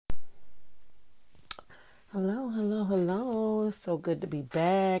Hello, hello, hello. It's so good to be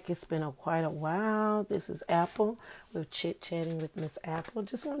back. It's been quite a while. This is Apple. We're chit chatting with Miss Apple.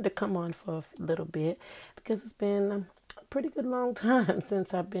 Just wanted to come on for a little bit because it's been a pretty good long time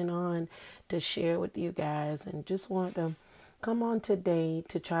since I've been on to share with you guys, and just want to come on today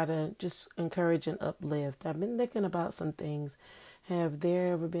to try to just encourage and uplift. I've been thinking about some things. Have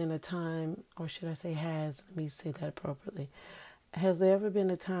there ever been a time, or should I say has, let me say that appropriately. Has there ever been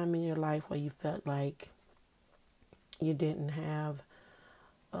a time in your life where you felt like you didn't have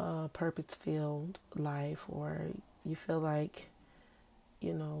a purpose filled life, or you feel like,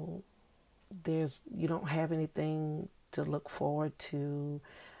 you know, you don't have anything to look forward to,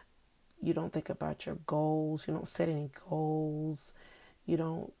 you don't think about your goals, you don't set any goals, you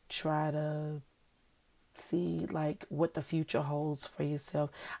don't try to see like what the future holds for yourself.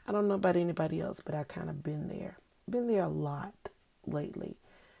 I don't know about anybody else, but I kind of been there a lot lately,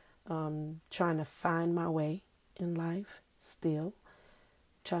 trying to find my way in life still,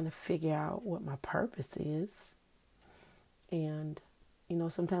 trying to figure out what my purpose is. And,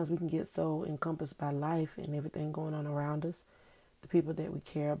 sometimes we can get so encompassed by life and everything going on around us, the people that we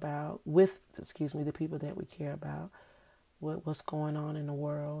care about, the people that we care about, what's going on in the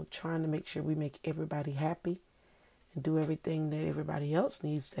world, trying to make sure we make everybody happy and do everything that everybody else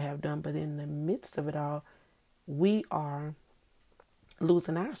needs to have done. But in the midst of it all, we are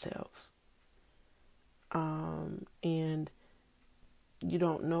losing ourselves. And you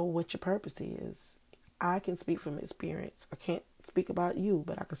don't know what your purpose is. I can speak from experience. I can't speak about you,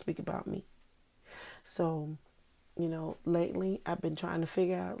 but I can speak about me. So, lately I've been trying to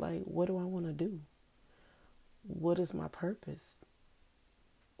figure out, like, what do I want to do? What is my purpose?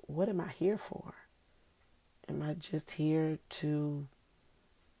 What am I here for? Am I just here to,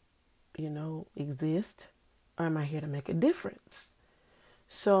 exist? Or am I here to make a difference?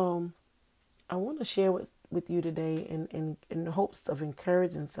 So I want to share with you today in the hopes of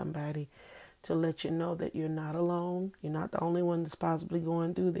encouraging somebody, to let you know that you're not alone. You're not the only one that's possibly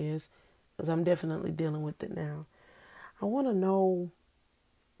going through this, because I'm definitely dealing with it now. I want to know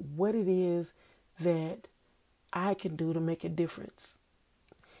what it is that I can do to make a difference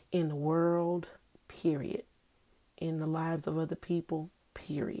in the world, period. In the lives of other people,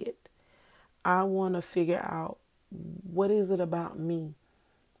 period. I want to figure out, what is it about me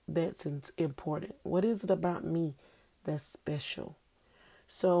that's important? What is it about me that's special?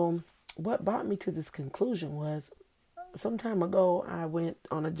 So what brought me to this conclusion was, some time ago I went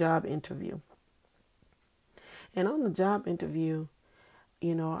on a job interview. And on the job interview,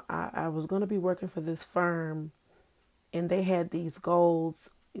 I was going to be working for this firm, and they had these goals.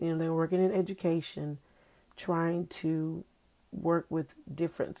 They were working in education, trying to work with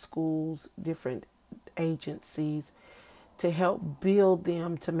different schools, different agencies, to help build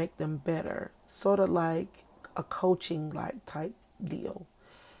them, to make them better, sort of like a coaching like type deal.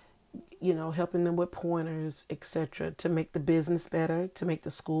 Helping them with pointers, etc., to make the business better, to make the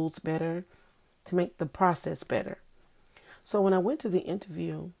schools better, to make the process better. So when I went to the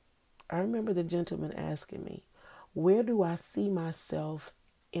interview, I remember the gentleman asking me, where do I see myself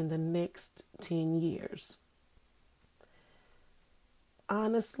in the next 10 years?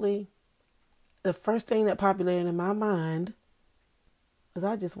 Honestly, the first thing that populated in my mind is,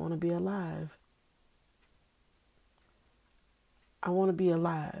 I just want to be alive. I want to be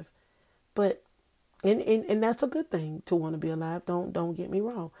alive. But and that's a good thing, to want to be alive. Don't get me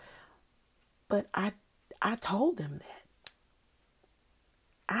wrong. But I told them that.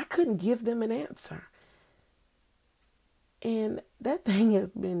 I couldn't give them an answer. And that thing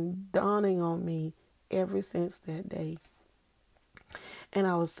has been dawning on me ever since that day. And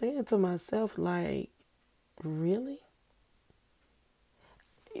I was saying to myself, like, really?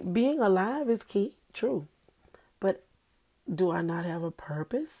 Being alive is key, true. But do I not have a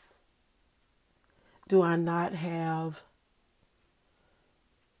purpose? Do I not have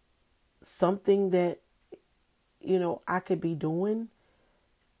something that, I could be doing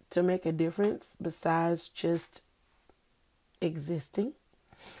to make a difference besides just existing?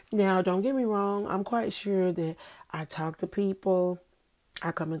 Now, don't get me wrong. I'm quite sure that I talk to people.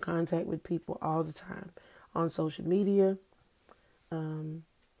 I come in contact with people all the time on social media.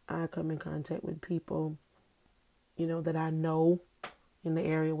 I come in contact with people, that I know in the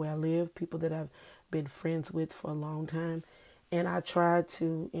area where I live, people that I've been friends with for a long time. And I try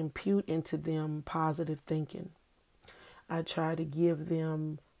to impute into them positive thinking. I try to give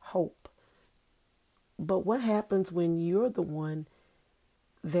them hope. But what happens when you're the one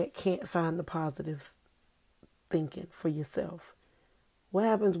that can't find the positive thinking for yourself? What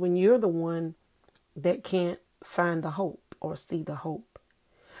happens when you're the one that can't find the hope or see the hope?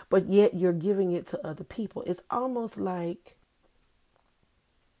 but yet you're giving it to other people. It's almost like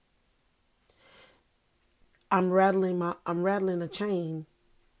I'm rattling a chain,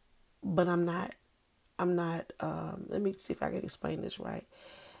 but I'm not. Let me see if I can explain this right.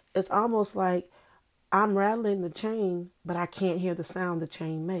 It's almost like I'm rattling the chain, but I can't hear the sound the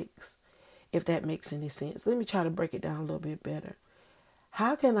chain makes, if that makes any sense. Let me try to break it down a little bit better.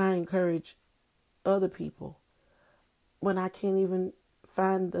 How can I encourage other people when I can't even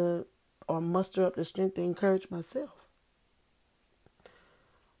find or muster up the strength to encourage myself?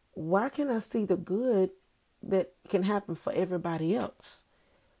 Why can I see the good that can happen for everybody else,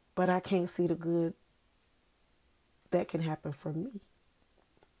 but I can't see the good that can happen for me?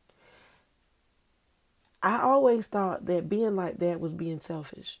 I always thought that being like that was being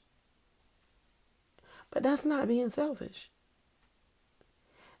selfish. But that's not being selfish.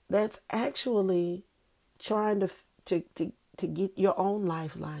 That's actually trying to get your own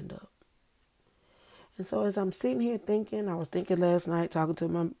life lined up. And so as I'm sitting here thinking, I was thinking last night, talking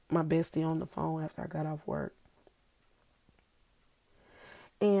to my bestie on the phone after I got off work.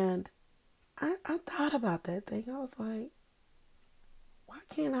 And I thought about that thing. I was like, why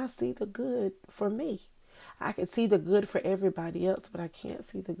can't I see the good for me? I can see the good for everybody else, but I can't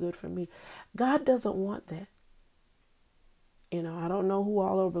see the good for me. God doesn't want that. I don't know who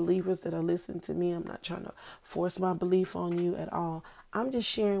all are believers that are listening to me. I'm not trying to force my belief on you at all. I'm just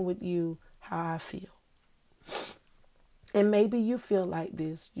sharing with you how I feel. And maybe you feel like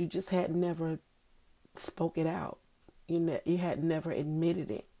this. You just had never spoke it out. You had never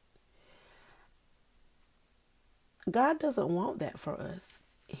admitted it. God doesn't want that for us.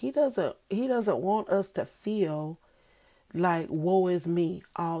 He doesn't want us to feel like woe is me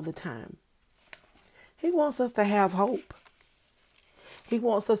all the time. He wants us to have hope. He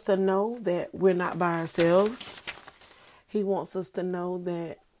wants us to know that we're not by ourselves. He wants us to know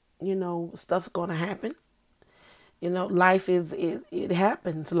that, stuff's going to happen. Life it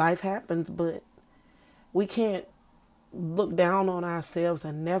happens. Life happens, but we can't look down on ourselves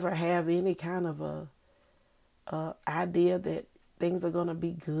and never have any kind of a idea that things are going to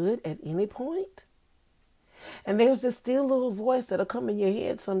be good at any point. And there's this still little voice that'll come in your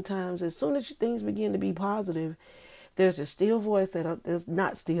head sometimes. As soon as things begin to be positive, there's a still voice is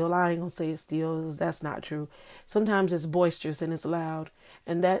not still. I ain't going to say it's still. That's not true. Sometimes it's boisterous and it's loud.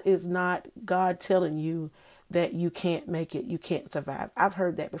 And that is not God telling you that you can't make it. You can't survive. I've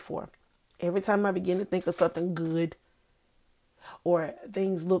heard that before. Every time I begin to think of something good or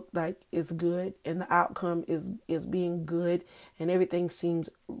things look like it's good and the outcome is being good and everything seems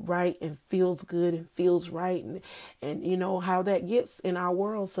right and feels good and feels right. And you know how that gets in our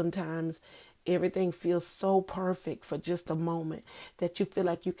world sometimes. Everything feels so perfect for just a moment that you feel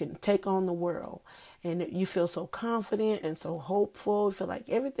like you can take on the world, and you feel so confident and so hopeful. You feel like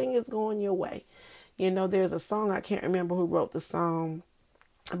everything is going your way. There's a song, I can't remember who wrote the song,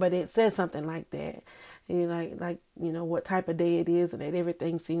 but it says something like that. What type of day it is and that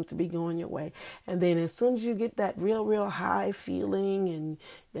everything seems to be going your way. And then as soon as you get that real, real high feeling and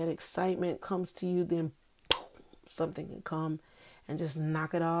that excitement comes to you, then boom, something can come and just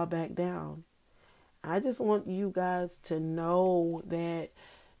knock it all back down. I just want you guys to know that,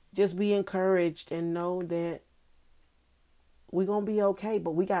 just be encouraged and know that we're going to be okay,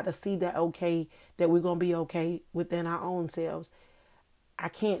 but we got to see that we're going to be okay within our own selves. I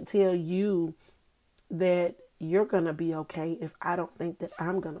can't tell you that you're going to be okay if I don't think that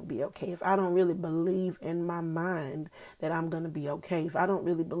I'm going to be okay. If I don't really believe in my mind that I'm going to be okay. If I don't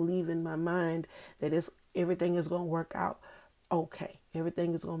really believe in my mind that everything is going to work out okay.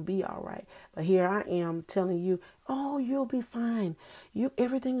 Everything is going to be all right. But here I am telling you, oh, you'll be fine.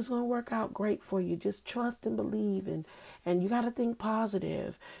 Everything is going to work out great for you. Just trust and believe. And you got to think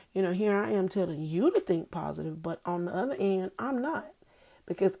positive. Here I am telling you to think positive. But on the other end, I'm not.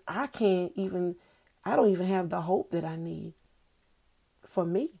 Because I don't even have the hope that I need for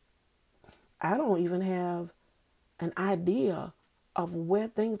me. I don't even have an idea of where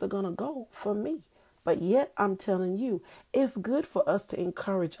things are going to go for me. But yet I'm telling you, it's good for us to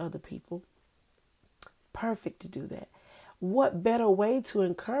encourage other people. Perfect to do that. What better way to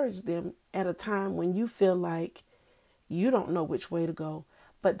encourage them at a time when you feel like you don't know which way to go,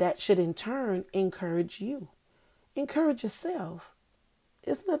 but that should in turn encourage you. Encourage yourself.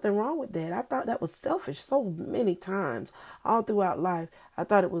 There's nothing wrong with that. I thought that was selfish so many times all throughout life. I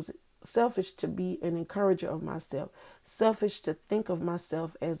thought it was selfish to be an encourager of myself. Selfish to think of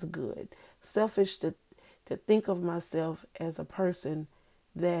myself as good. Selfish to think of myself as a person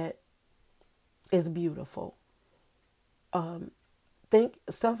that is beautiful.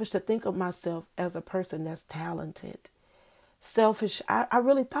 Selfish to think of myself as a person that's talented. selfish. I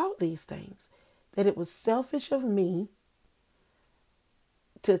really thought these things, that it was selfish of me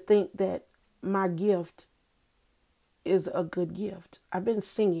to think that my gift is a good gift. I've been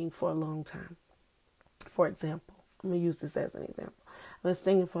singing for a long time. For example, I'm going to use this as an example. I've been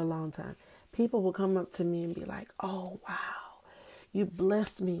singing for a long time. People will come up to me and be like, oh, wow, you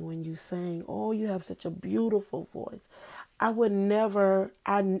blessed me when you sang. Oh, you have such a beautiful voice. I would never,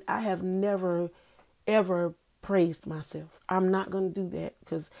 I have never, ever praised myself. I'm not going to do that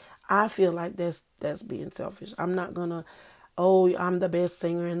because I feel like that's being selfish. I'm not going to, oh, I'm the best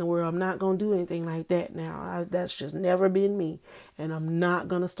singer in the world. I'm not going to do anything like that now. That's just never been me. And I'm not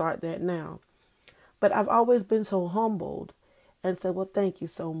going to start that now. But I've always been so humbled and said, well, thank you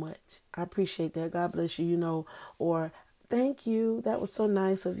so much. I appreciate that. God bless you, or thank you. That was so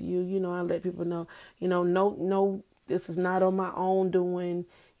nice of you. I let people know, no, this is not on my own doing.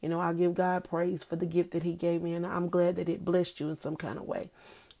 I give God praise for the gift that he gave me. And I'm glad that it blessed you in some kind of way.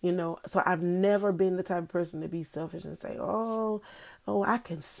 So I've never been the type of person to be selfish and say, oh, I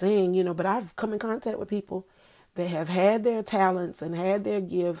can sing, but I've come in contact with people that have had their talents and had their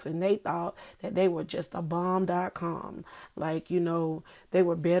gifts, and they thought that they were just a bomb.com. Like, they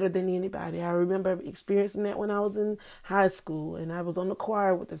were better than anybody. I remember experiencing that when I was in high school, and I was on the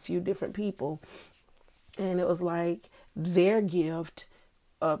choir with a few different people, and it was like their gift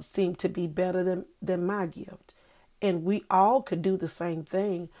seemed to be better than my gift. And we all could do the same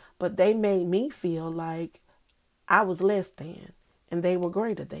thing, but they made me feel like I was less than and they were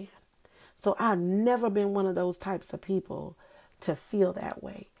greater than. So I've never been one of those types of people to feel that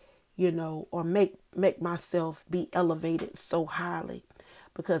way, or make myself be elevated so highly.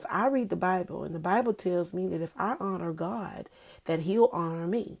 Because I read the Bible, and the Bible tells me that if I honor God, that he'll honor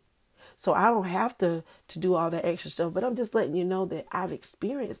me. So I don't have to do all that extra stuff, but I'm just letting you know that I've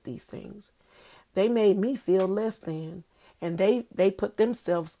experienced these things. They made me feel less than, and they put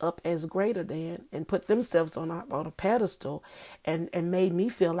themselves up as greater than, and put themselves on a pedestal, and made me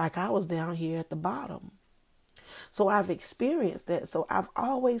feel like I was down here at the bottom. So I've experienced that. So I've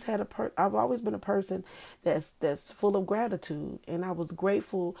always been a person that's full of gratitude, and I was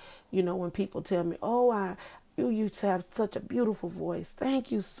grateful, when people tell me, "Oh, you used to have such a beautiful voice.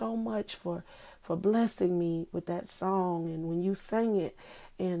 Thank you so much for blessing me with that song, and when you sang it,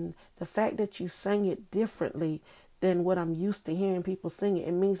 and the fact that you sang it differently than what I'm used to hearing people sing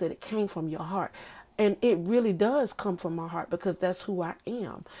it means that it came from your heart." And it really does come from my heart, because that's who I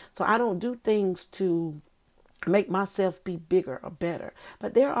am. So I don't do things to make myself be bigger or better.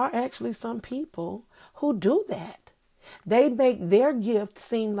 But there are actually some people who do that. They make their gift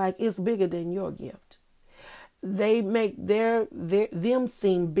seem like it's bigger than your gift. They make them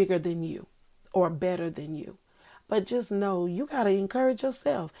seem bigger than you or better than you. But just know you got to encourage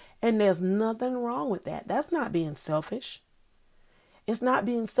yourself. And there's nothing wrong with that. That's not being selfish. It's not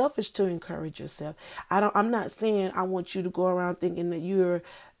being selfish to encourage yourself. I'm not saying I want you to go around thinking that you're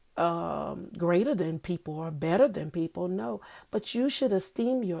greater than people or better than people. No, but you should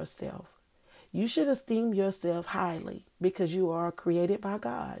esteem yourself. You should esteem yourself highly, because you are created by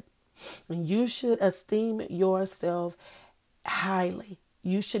God. And you should esteem yourself highly.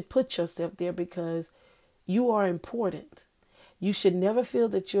 You should put yourself there because you are important. You should never feel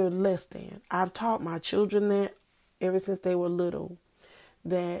that you're less than. I've taught my children that ever since they were little,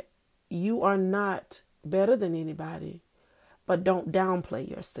 that you are not better than anybody, but don't downplay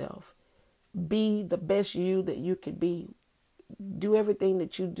yourself. Be the best you that you could be. Do everything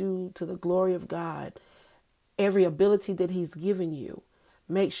that you do to the glory of God. Every ability that he's given you,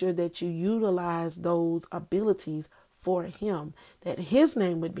 make sure that you utilize those abilities for him, that his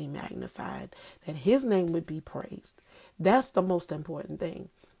name would be magnified, that his name would be praised. That's the most important thing.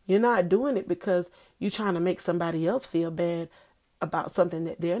 You're not doing it because you're trying to make somebody else feel bad about something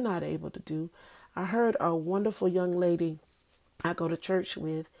that they're not able to do. I heard a wonderful young lady I go to church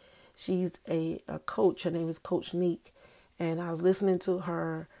with. She's a coach. Her name is Coach Neek. And I was listening to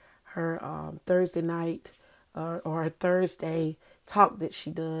her Thursday night or her Thursday talk that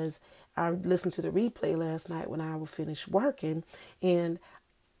she does. I listened to the replay last night when I was finished working, and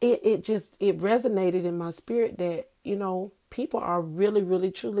it resonated in my spirit that, people are really,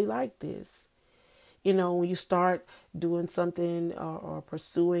 really, truly like this. When you start doing something or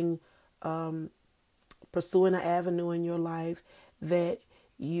pursuing an avenue in your life that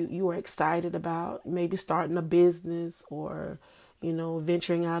you are excited about, maybe starting a business or,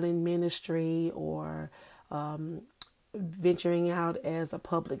 venturing out in ministry or venturing out as a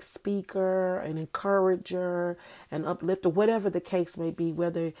public speaker, an encourager, an uplifter, whatever the case may be,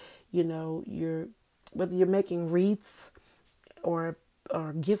 whether you're making wreaths or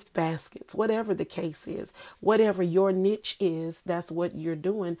or gift baskets, whatever the case is, whatever your niche is, that's what you're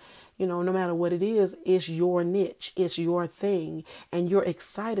doing. No matter what it is, it's your niche, it's your thing, and you're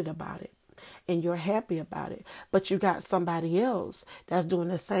excited about it and you're happy about it. But you got somebody else that's doing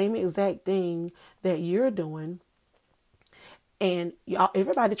the same exact thing that you're doing. And y'all,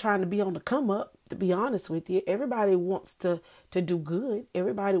 everybody trying to be on the come up, to be honest with you. Everybody wants to do good.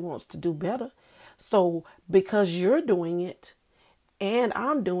 Everybody wants to do better. So because you're doing it and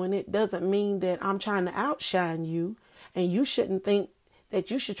I'm doing it doesn't mean that I'm trying to outshine you. And you shouldn't think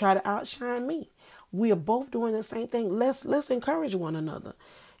that you should try to outshine me. We are both doing the same thing. Let's encourage one another.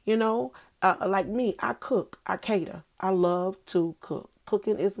 Like me, I cook, I cater. I love to cook.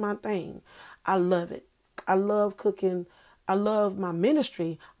 Cooking is my thing. I love it. I love cooking. I love my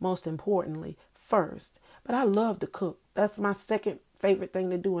ministry, most importantly, first. But I love to cook. That's my second favorite thing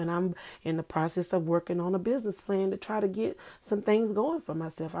to do. And I'm in the process of working on a business plan to try to get some things going for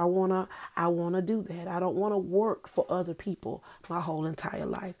myself. I wanna do that. I don't want to work for other people my whole entire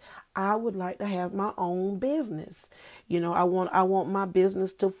life. I would like to have my own business. I want my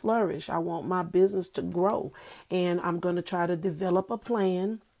business to flourish. I want my business to grow. And I'm going to try to develop a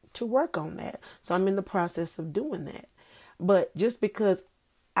plan to work on that. So I'm in the process of doing that. But just because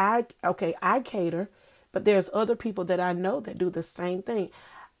I cater, but there's other people that I know that do the same thing.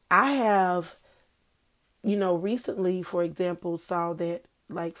 I have, recently, for example, saw that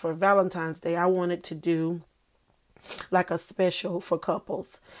like for Valentine's Day, I wanted to do like a special for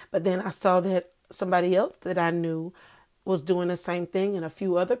couples. But then I saw that somebody else that I knew was doing the same thing and a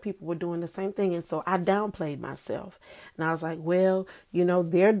few other people were doing the same thing. And so I downplayed myself. And I was like, well,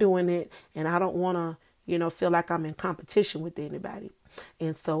 they're doing it and I don't want to, feel like I'm in competition with anybody.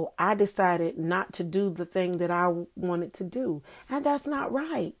 And so I decided not to do the thing that I wanted to do. And that's not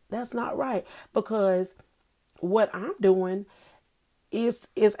right. That's not right. Because what I'm doing is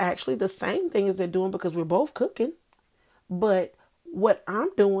actually the same thing as they're doing because we're both cooking. But what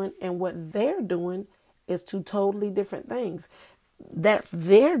I'm doing and what they're doing is two totally different things. That's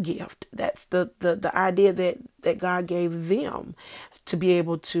their gift. That's the idea that God gave them to be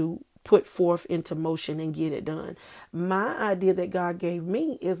able to put forth into motion and get it done. My idea that God gave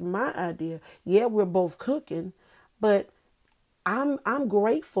me is my idea. Yeah, we're both cooking, but I'm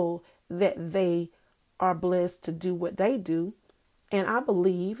grateful that they are blessed to do what they do. And I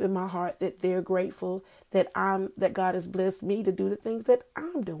believe in my heart that they're grateful that God has blessed me to do the things that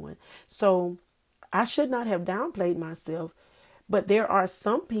I'm doing. So I should not have downplayed myself, but there are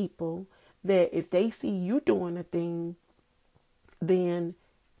some people that if they see you doing a thing, then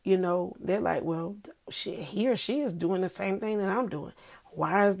they're like, well, he or she is doing the same thing that I'm doing.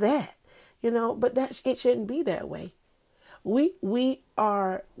 Why is that? But it shouldn't be that way. We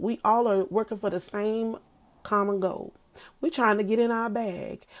all are working for the same common goal. We're trying to get in our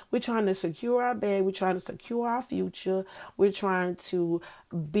bag. We're trying to secure our bag. We're trying to secure our future. We're trying to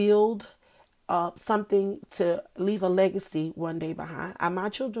build something to leave a legacy one day behind. My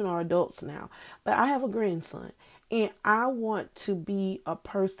children are adults now, but I have a grandson. And I want to be a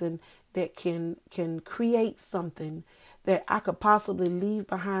person that can create something that I could possibly leave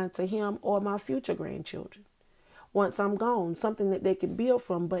behind to him or my future grandchildren. Once I'm gone, something that they can build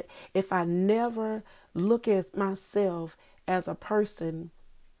from. But if I never look at myself as a person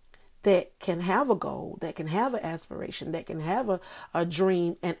that can have a goal, that can have an aspiration, that can have a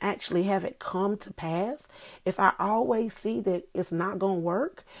dream and actually have it come to pass, if I always see that it's not going to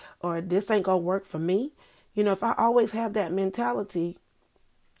work or this ain't going to work for me, if I always have that mentality,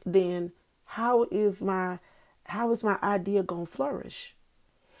 then how is my idea going to flourish?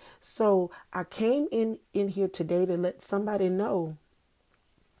 So I came in here today to let somebody know,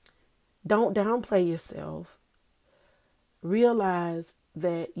 don't downplay yourself. Realize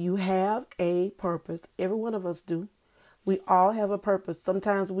that you have a purpose. Every one of us do. We all have a purpose.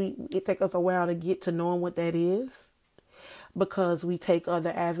 Sometimes it takes us a while to get to knowing what that is, because we take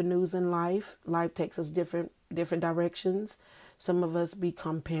other avenues in life. Life takes us different directions. Some of us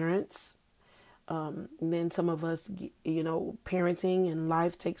become parents. And then some of us, parenting and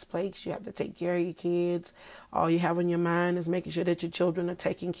life takes place. You have to take care of your kids. All you have on your mind is making sure that your children are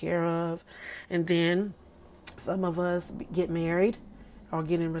taken care of. And then some of us get married or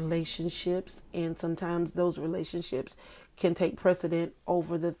get in relationships. And sometimes those relationships can take precedent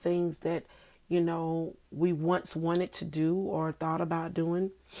over the things that we once wanted to do or thought about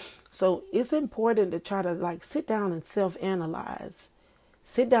doing. So it's important to try to sit down and self-analyze.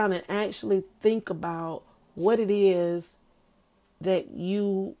 Sit down and actually think about what it is that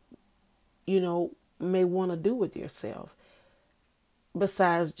you may want to do with yourself.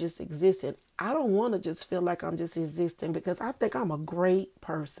 besides just existing. I don't want to just feel like I'm just existing, because I think I'm a great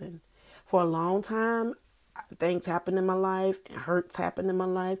person. For a long time, things happened in my life and hurts happened in my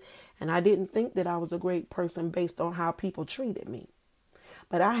life, and I didn't think that I was a great person based on how people treated me.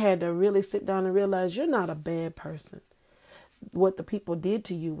 But I had to really sit down and realize you're not a bad person. What the people did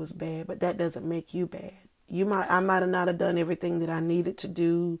to you was bad, but that doesn't make you bad. I might have not have done everything that I needed to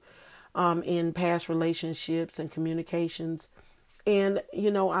do in past relationships and communications. And,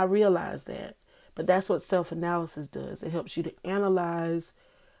 I realized that. But that's what self-analysis does. It helps you to analyze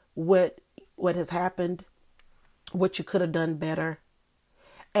what has happened, what you could have done better,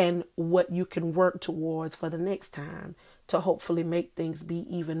 and what you can work towards for the next time to hopefully make things be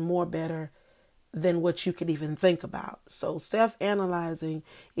even more better than what you could even think about. So self-analyzing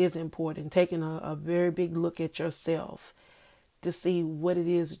is important. Taking a very big look at yourself to see what it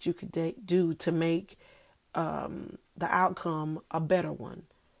is that you could do to make the outcome a better one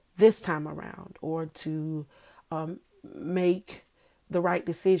this time around, or to make the right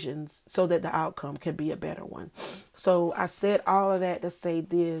decisions so that the outcome can be a better one. So I said all of that to say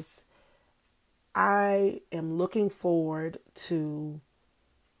this. I am looking forward to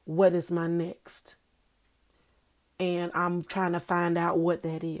what is my next. And I'm trying to find out what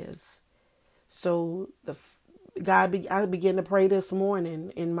that is. So I began to pray this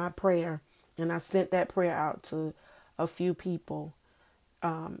morning in my prayer. And I sent that prayer out to a few people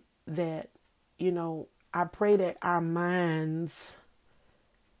that, I pray that our minds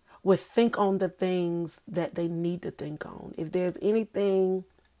would think on the things that they need to think on. If there's anything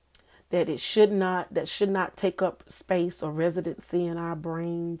that should not take up space or residency in our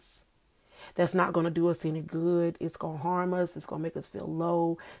brains, that's not going to do us any good. It's going to harm us. It's going to make us feel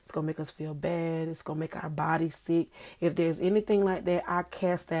low. It's going to make us feel bad. It's going to make our body sick. If there's anything like that, I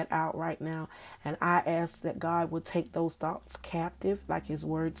cast that out right now. And I ask that God would take those thoughts captive, like his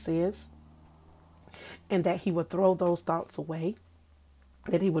word says, and that he would throw those thoughts away,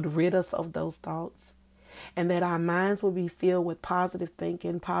 that he would rid us of those thoughts, and that our minds will be filled with positive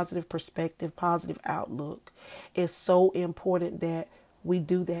thinking, positive perspective, positive outlook. It's so important that we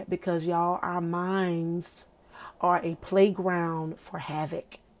do that, because y'all, our minds are a playground for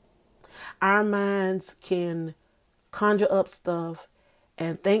havoc. Our minds can conjure up stuff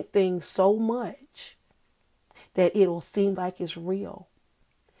and think things so much that it'll seem like it's real.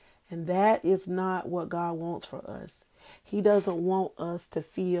 And that is not what God wants for us. He doesn't want us to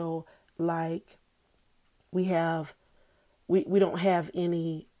feel like we don't have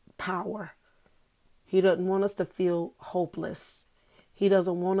any power. He doesn't want us to feel hopeless. He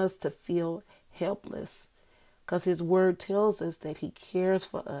doesn't want us to feel helpless, because his word tells us that he cares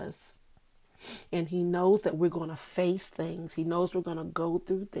for us, and he knows that we're going to face things. He knows we're going to go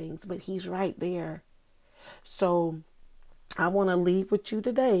through things, but he's right there. So I want to leave with you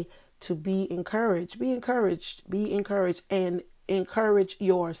today to be encouraged, and encourage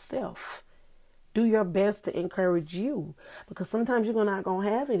yourself. Do your best to encourage you, because sometimes you're not going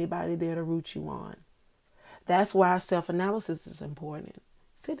to have anybody there to root you on. That's why self-analysis is important.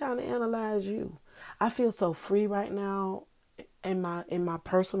 Sit down and analyze you. I feel so free right now in my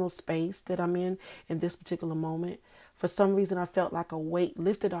personal space that I'm in this particular moment. For some reason, I felt like a weight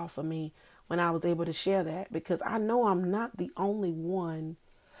lifted off of me when I was able to share that, because I know I'm not the only one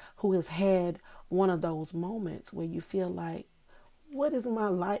who has had one of those moments where you feel like, what is my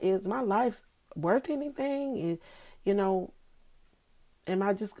life? Is my life worth anything? And, am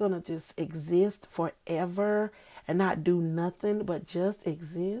I just going to just exist forever and not do nothing but just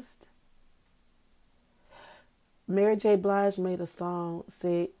exist? Mary J. Blige made a song,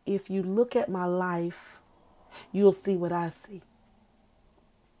 said, if you look at my life, you'll see what I see.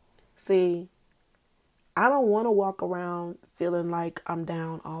 See, I don't want to walk around feeling like I'm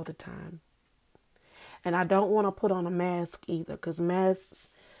down all the time. And I don't want to put on a mask either, because masks,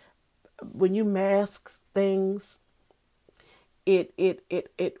 when you mask things, it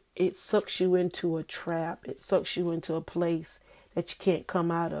sucks you into a trap. It sucks you into a place that you can't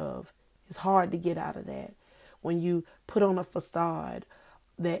come out of. It's hard to get out of that. When you put on a facade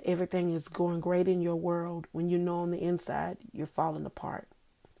that everything is going great in your world, when you know on the inside you're falling apart.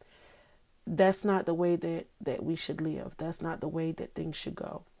 That's not the way that we should live. That's not the way that things should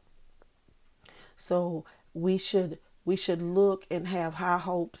go. So we should look and have high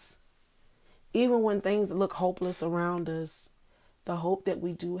hopes. Even when things look hopeless around us, the hope that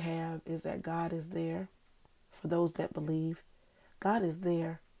we do have is that God is there. For those that believe, God is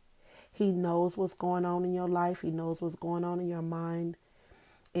there. He knows what's going on in your life. He knows what's going on in your mind.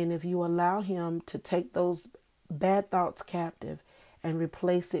 And if you allow him to take those bad thoughts captive and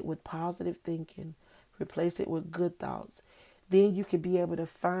replace it with positive thinking, replace it with good thoughts, then you can be able to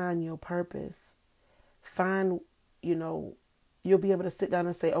find your purpose. Find, you know, you'll be able to sit down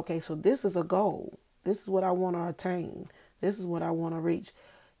and say, okay, so this is a goal. This is what I want to attain. This is what I want to reach.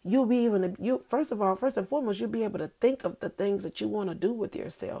 You'll be even, you first of all, first and foremost, you'll be able to think of the things that you want to do with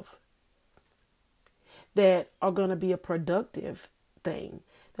yourself that are going to be a productive thing,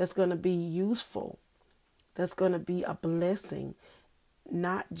 that's going to be useful, that's going to be a blessing,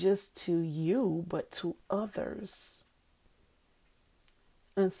 not just to you, but to others.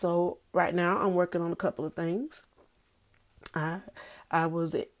 And so right now I'm working on a couple of things. I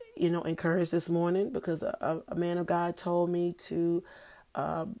was, encouraged this morning because a man of God told me to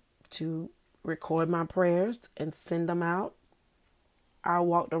record my prayers and send them out. I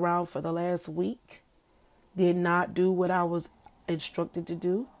walked around for the last week, did not do what I was instructed to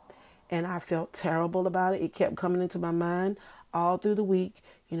do, and I felt terrible about it. It kept coming into my mind all through the week.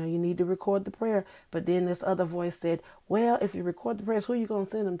 You need to record the prayer. But then this other voice said, well, if you record the prayers, who are you going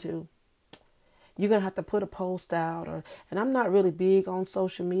to send them to? You're going to have to put a post out. And I'm not really big on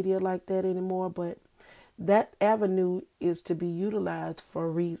social media like that anymore, but that avenue is to be utilized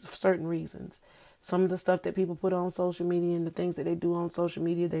for certain reasons. Some of the stuff that people put on social media and the things that they do on social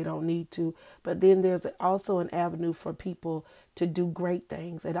media, they don't need to. But then there's also an avenue for people to do great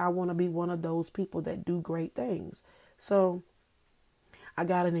things. And I want to be one of those people that do great things. So I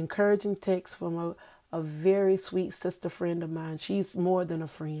got an encouraging text from a very sweet sister friend of mine. She's more than a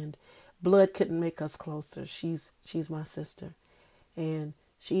friend. Blood couldn't make us closer. She's my sister. And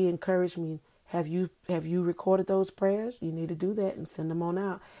she encouraged me, have you recorded those prayers? You need to do that and send them on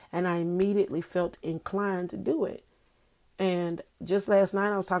out. And I immediately felt inclined to do it. And just last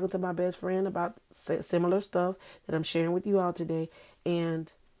night I was talking to my best friend about similar stuff that I'm sharing with you all today.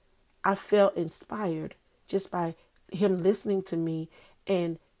 And I felt inspired just by him listening to me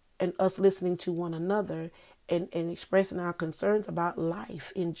and us listening to one another and expressing our concerns about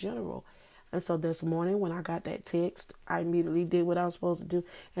life in general. And so this morning when I got that text, I immediately did what I was supposed to do.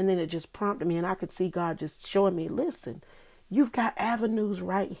 And then it just prompted me, and I could see God just showing me, listen, you've got avenues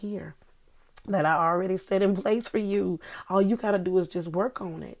right here that I already set in place for you. All you got to do is just work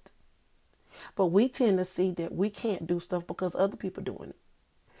on it. But we tend to see that we can't do stuff because other people are doing it.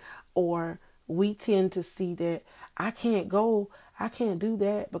 Or we tend to see that I can't do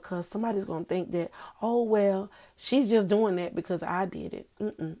that because somebody's going to think that, oh, well, she's just doing that because I did it.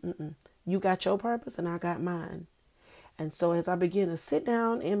 You got your purpose and I got mine. And so as I begin to sit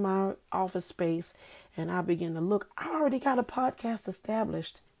down in my office space and I begin to look, I already got a podcast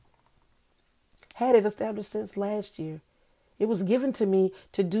established. Had it established since last year. It was given to me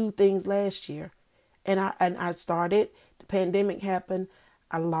to do things last year. And I started, the pandemic happened.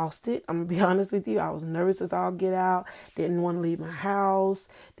 I lost it. I'm going to be honest with you. I was nervous as all get out. Didn't want to leave my house.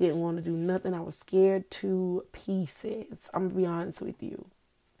 Didn't want to do nothing. I was scared to pieces. I'm going to be honest with you.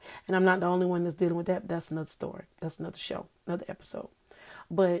 And I'm not the only one that's dealing with that. But that's another story. That's another show, another episode.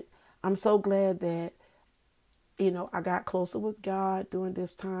 But I'm so glad that, I got closer with God during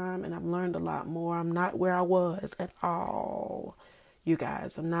this time. And I've learned a lot more. I'm not where I was at all. You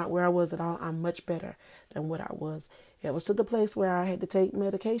guys, I'm not where I was at all. I'm much better than what I was. It was to the place where I had to take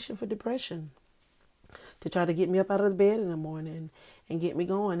medication for depression to try to get me up out of the bed in the morning and get me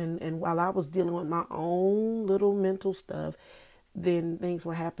going. And while I was dealing with my own little mental stuff, then things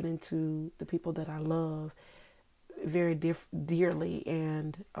were happening to the people that I love very dearly.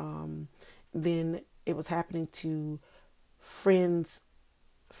 And then it was happening to friends,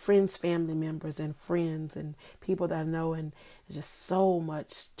 family members, and friends, and people that I know, and just so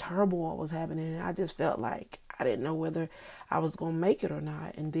much turmoil was happening. And I just felt like I didn't know whether I was going to make it or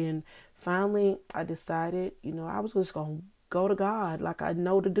not. And then finally I decided, I was just going to go to God like I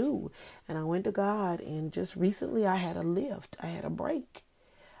know to do. And I went to God, and just recently I had a lift. I had a break.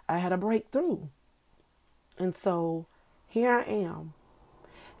 I had a breakthrough. And so here I am.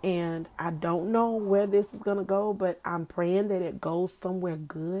 And I don't know where this is going to go, but I'm praying that it goes somewhere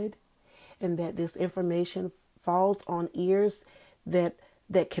good and that this information falls on ears that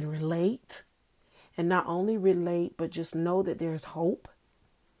can relate, and not only relate, but just know that there's hope.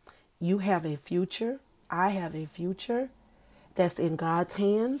 You have a future. I have a future that's in God's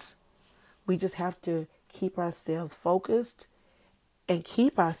hands. We just have to keep ourselves focused and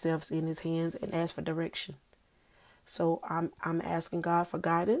keep ourselves in His hands and ask for direction. So I'm asking God for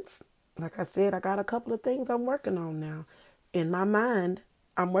guidance. Like I said, I got a couple of things I'm working on now. In my mind,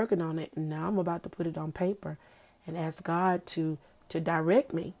 I'm working on it. And now I'm about to put it on paper and ask God to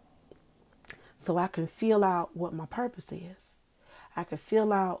direct me so I can feel out what my purpose is. I can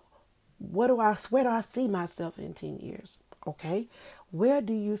feel out where do I see myself in 10 years? Okay. Where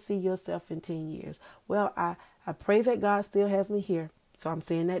do you see yourself in 10 years? Well, I pray that God still has me here. So I'm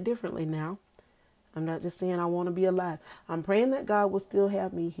saying that differently now. I'm not just saying I want to be alive. I'm praying that God will still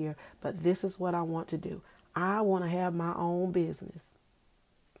have me here, but this is what I want to do. I want to have my own business.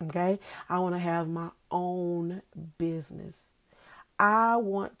 Okay? I want to have my own business. I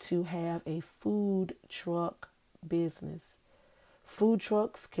want to have a food truck business. Food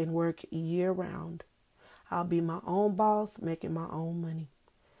trucks can work year round. I'll be my own boss, making my own money.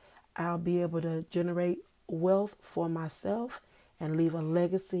 I'll be able to generate wealth for myself and leave a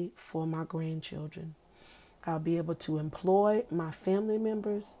legacy for my grandchildren. I'll be able to employ my family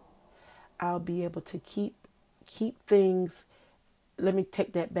members. I'll be able to keep things. Let me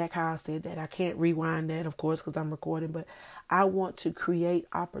take that back how I said that. I can't rewind that, of course, because I'm recording, but I want to create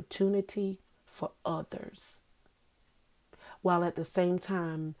opportunity for others while at the same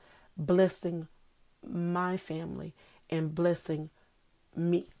time blessing my family and blessing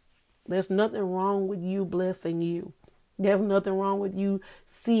me. There's nothing wrong with you blessing you. There's nothing wrong with you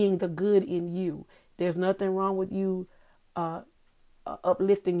seeing the good in you. There's nothing wrong with you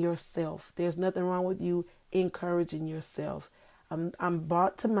uplifting yourself. There's nothing wrong with you encouraging yourself. I'm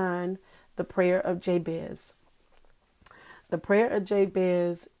brought to mind the prayer of Jabez. The prayer of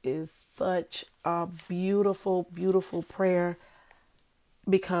Jabez is such a beautiful, beautiful prayer,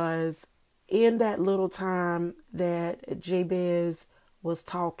 because in that little time that Jabez was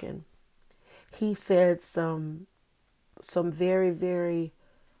talking, he said some very, very,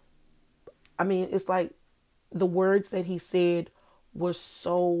 it's like the words that he said were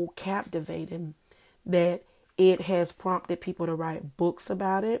so captivating that it has prompted people to write books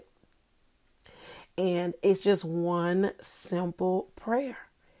about it. And it's just one simple prayer.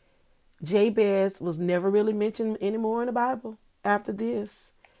 Jabez was never really mentioned anymore in the Bible after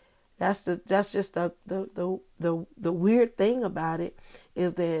this. That's just the weird thing about it,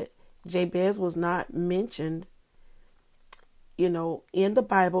 is that Jabez was not mentioned, in the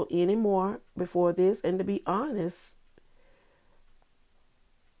Bible anymore before this. And to be honest,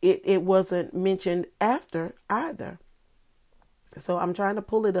 it wasn't mentioned after either. So I'm trying to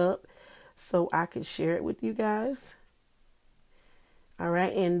pull it up so I can share it with you guys. All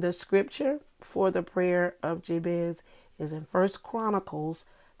right. And the scripture for the prayer of Jabez is in 1 Chronicles,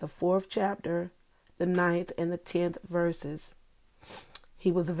 the 4th chapter, the 9th and the 10th verses.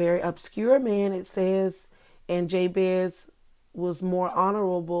 He was a very obscure man, it says, and Jabez was more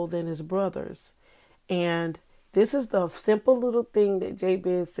honorable than his brothers. And this is the simple little thing that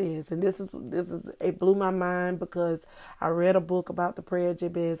Jabez says. And it blew my mind, because I read a book about the prayer of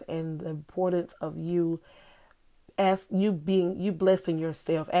Jabez and the importance of you blessing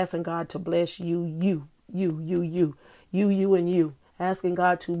yourself, asking God to bless you, and you, asking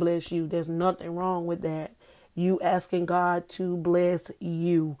God to bless you. There's nothing wrong with that. You asking God to bless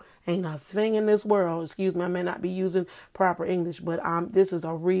you. Ain't a thing in this world. Excuse me, I may not be using proper English, but this is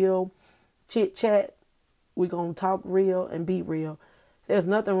a real chit chat. We're going to talk real and be real. There's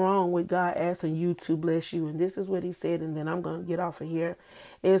nothing wrong with God asking you to bless you. And this is what he said. And then I'm going to get off of here.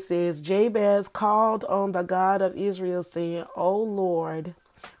 It says, Jabez called on the God of Israel, saying, O Lord,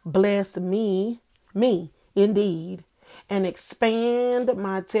 bless me indeed, and expand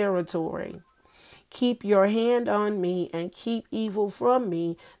my territory. Keep your hand on me and keep evil from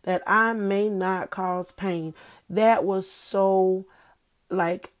me, that I may not cause pain. That was so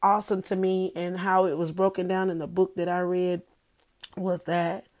awesome to me. And how it was broken down in the book that I read was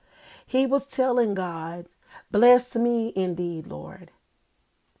that he was telling God, bless me indeed, Lord.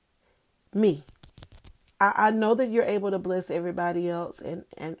 Me. I know that you're able to bless everybody else,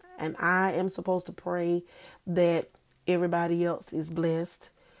 and I am supposed to pray that everybody else is blessed.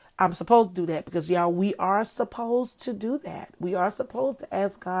 I'm supposed to do that because, y'all, we are supposed to do that. We are supposed to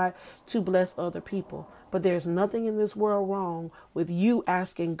ask God to bless other people. But there's nothing in this world wrong with you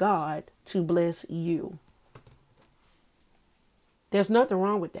asking God to bless you. There's nothing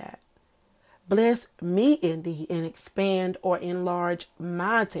wrong with that. Bless me indeed and expand or enlarge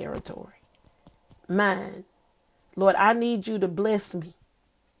my territory. Mine. Lord, I need you to bless me.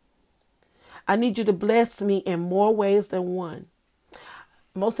 I need you to bless me in more ways than one.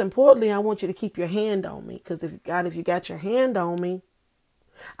 Most importantly, I want you to keep your hand on me, because if you got your hand on me,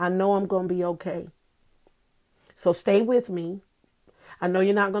 I know I'm going to be okay. So stay with me. I know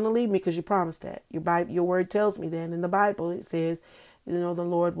you're not going to leave me, because you promised that. Your word tells me that. In the Bible, it says, the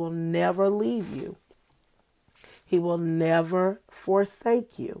Lord will never leave you. He will never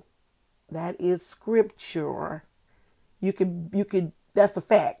forsake you. That is scripture. You could, that's a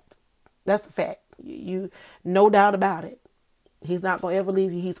fact. That's a fact. You no doubt about it. He's not going to ever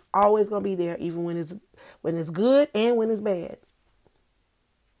leave you. He's always going to be there, even when it's good and when it's bad.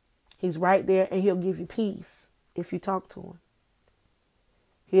 He's right there, and he'll give you peace if you talk to him.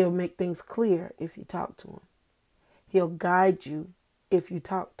 He'll make things clear if you talk to him. He'll guide you if you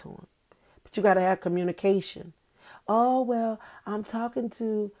talk to him. But you got to have communication. Oh, well, I'm talking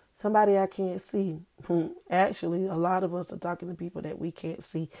to somebody I can't see. Actually, a lot of us are talking to people that we can't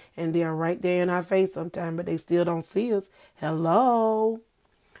see, and they're right there in our face sometimes, but they still don't see us. Hello.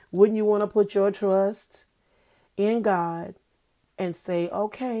 Wouldn't you want to put your trust in God and say,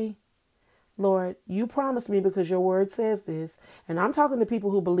 okay, Lord, you promised me because your word says this. And I'm talking to people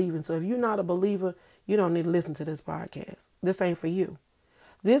who believe in. So if you're not a believer, you don't need to listen to this podcast. This ain't for you.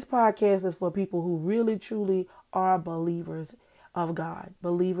 This podcast is for people who really, truly are believers of God,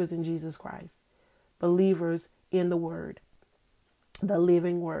 believers in Jesus Christ, believers in the word, the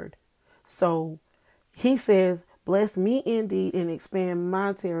living word. So he says, bless me indeed and expand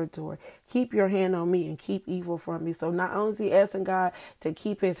my territory. Keep your hand on me and keep evil from me. So not only is he asking God to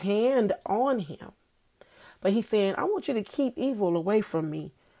keep his hand on him, but he's saying, I want you to keep evil away from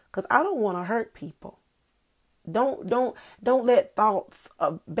me because I don't want to hurt people. Don't let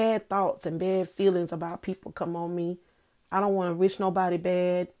bad thoughts and bad feelings about people come on me. I don't want to wish nobody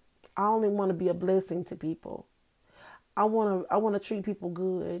bad. I only want to be a blessing to people. I want to treat people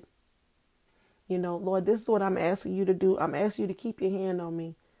good. You know, Lord, this is what I'm asking you to do. I'm asking you to keep your hand on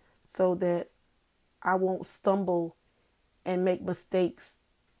me so that I won't stumble and make mistakes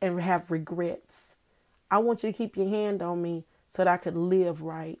and have regrets. I want you to keep your hand on me so that I could live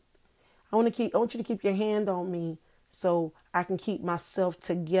right. I want you to keep your hand on me so I can keep myself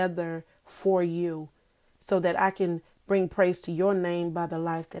together for you so that I can bring praise to your name by the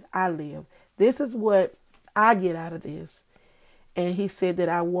life that I live. This is what I get out of this. And he said that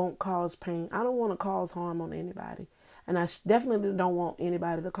I won't cause pain. I don't want to cause harm on anybody. And I definitely don't want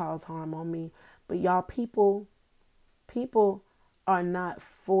anybody to cause harm on me. But y'all, people are not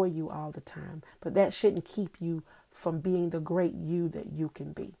for you all the time. But that shouldn't keep you from being the great you that you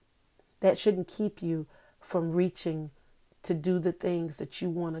can be. That shouldn't keep you from reaching to do the things that you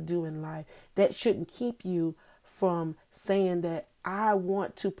want to do in life. That shouldn't keep you from saying that I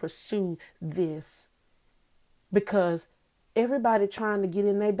want to pursue this because everybody trying to get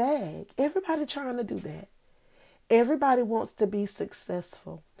in their bag. Everybody trying to do that. Everybody wants to be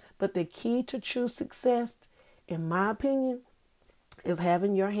successful. But the key to true success, in my opinion, is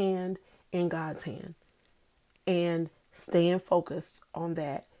having your hand in God's hand and staying focused on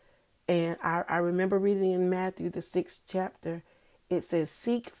that. And I remember reading in Matthew, the 6th chapter, it says,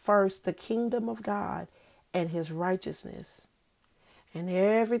 seek first the kingdom of God and his righteousness, and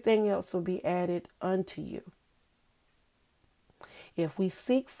everything else will be added unto you. If we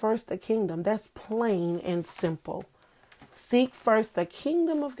seek first the kingdom, that's plain and simple. Seek first the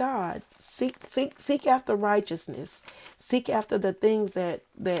kingdom of God. Seek after righteousness. Seek after the things that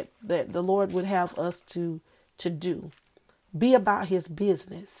the Lord would have us to do. Be about his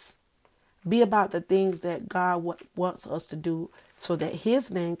business. Be about the things that God wants us to do so that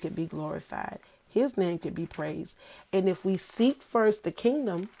his name could be glorified. His name could be praised. And if we seek first the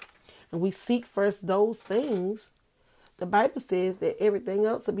kingdom and we seek first those things, the Bible says that everything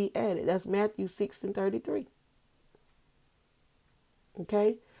else will be added. That's Matthew 6:33.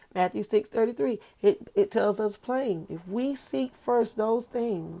 Okay? Matthew 6:33. It tells us plain. If we seek first those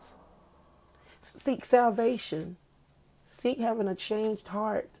things, seek salvation, seek having a changed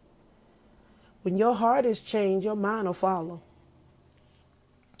heart. When your heart is changed, your mind will follow.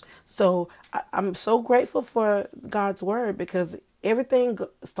 So I'm so grateful for God's word because everything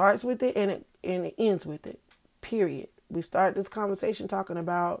starts with it and it ends with it. Period. We start this conversation talking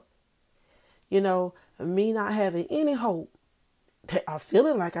about, me not having any hope. Or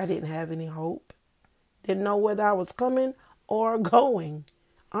feeling like I didn't have any hope. Didn't know whether I was coming or going.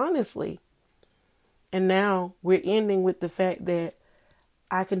 Honestly. And now we're ending with the fact that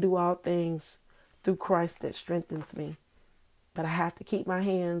I can do all things through Christ that strengthens me. But I have to keep my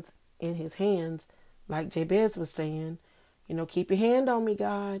hands in his hands. Like Jabez was saying, keep your hand on me,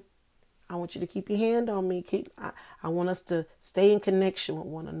 God. I want you to keep your hand on me. I want us to stay in connection with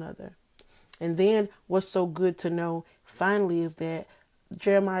one another. And then what's so good to know finally is that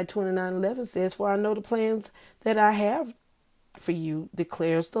Jeremiah 29:11 says, for I know the plans that I have for you,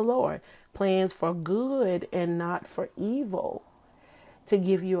 declares the Lord. Plans for good and not for evil, to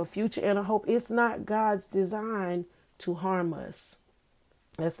give you a future and a hope. It's not God's design to harm us.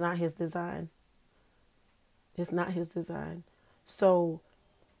 That's not his design. It's not his design. So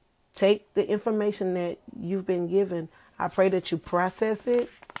take the information that you've been given. I pray that you process it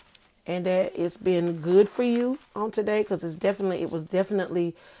and that it's been good for you on today, because it was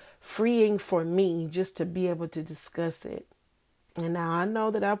definitely freeing for me just to be able to discuss it. And now I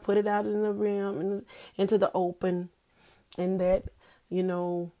know that I put it out in the realm, into the open, and that,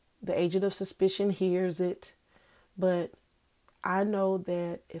 the agent of suspicion hears it. But I know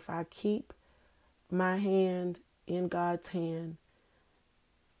that if I keep my hand in God's hand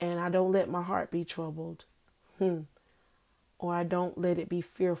and I don't let my heart be troubled, or I don't let it be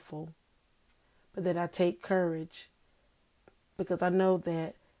fearful, but that I take courage, because I know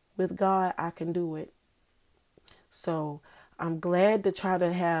that with God I can do it. So I'm glad to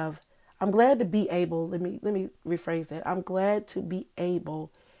be able, let me rephrase that. I'm glad to be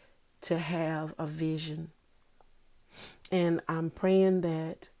able to have a vision. And I'm praying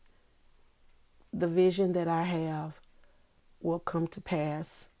that the vision that I have will come to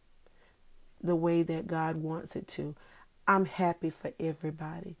pass the way that God wants it to. I'm happy for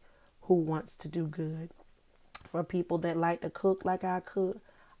everybody who wants to do good. For people that like to cook like I cook,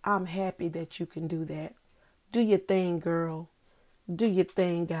 I'm happy that you can do that. Do your thing, girl. Do your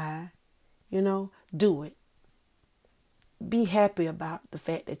thing, guy. Do it. Be happy about the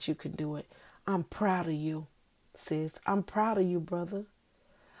fact that you can do it. I'm proud of you, sis. I'm proud of you, brother.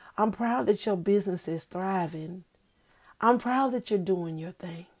 I'm proud that your business is thriving. I'm proud that you're doing your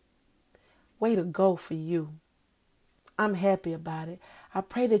thing. Way to go for you. I'm happy about it. I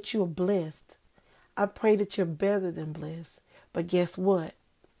pray that you're blessed. I pray that you're better than blessed. But guess what?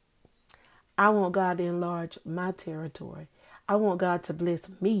 I want God to enlarge my territory. I want God to bless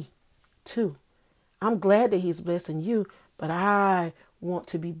me too. I'm glad that He's blessing you, but I want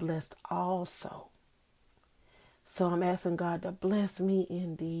to be blessed also. So I'm asking God to bless me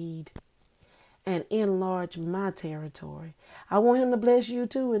indeed and enlarge my territory. I want Him to bless you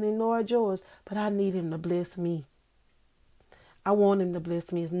too and enlarge yours, but I need Him to bless me. I want Him to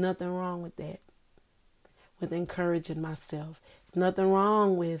bless me. There's nothing wrong with that, with encouraging myself. There's nothing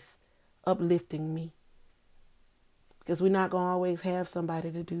wrong with uplifting me, because we're not going to always have somebody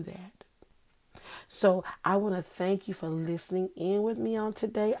to do that. So I want to thank you for listening in with me on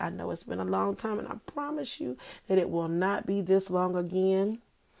today. I know it's been a long time, and I promise you that it will not be this long again,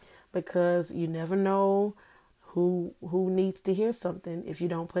 because you never know who needs to hear something if you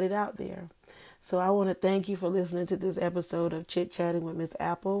don't put it out there. So I want to thank you for listening to this episode of Chit Chatting with Miss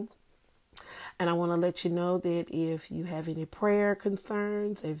Apple. And I want to let you know that if you have any prayer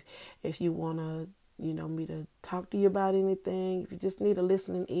concerns, if you want to, me to talk to you about anything, if you just need a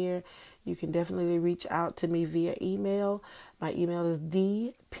listening ear, you can definitely reach out to me via email. My email is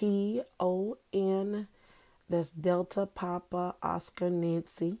DPON, that's Delta Papa Oscar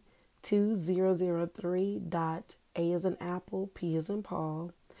Nancy 2003 A as in Apple, P as in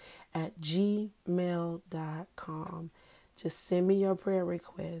Paul, at gmail.com. Just send me your prayer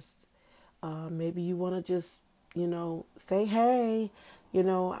request. Maybe you want to just, say, hey,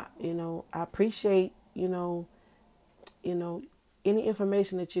 I appreciate, any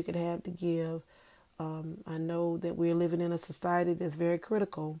information that you could have to give. I know that we're living in a society that's very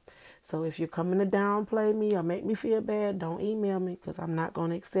critical. So if you're coming to downplay me or make me feel bad, don't email me, because I'm not going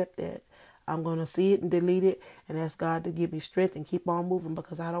to accept that. I'm going to see it and delete it and ask God to give me strength and keep on moving,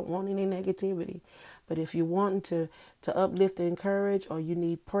 because I don't want any negativity. But if you're wanting to uplift and encourage, or you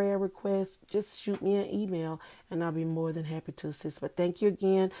need prayer requests, just shoot me an email and I'll be more than happy to assist. But thank you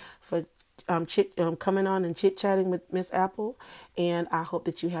again for coming on and chit-chatting with Miss Apple. And I hope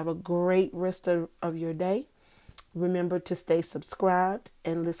that you have a great rest of your day. Remember to stay subscribed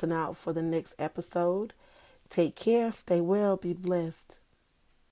and listen out for the next episode. Take care, stay well, be blessed.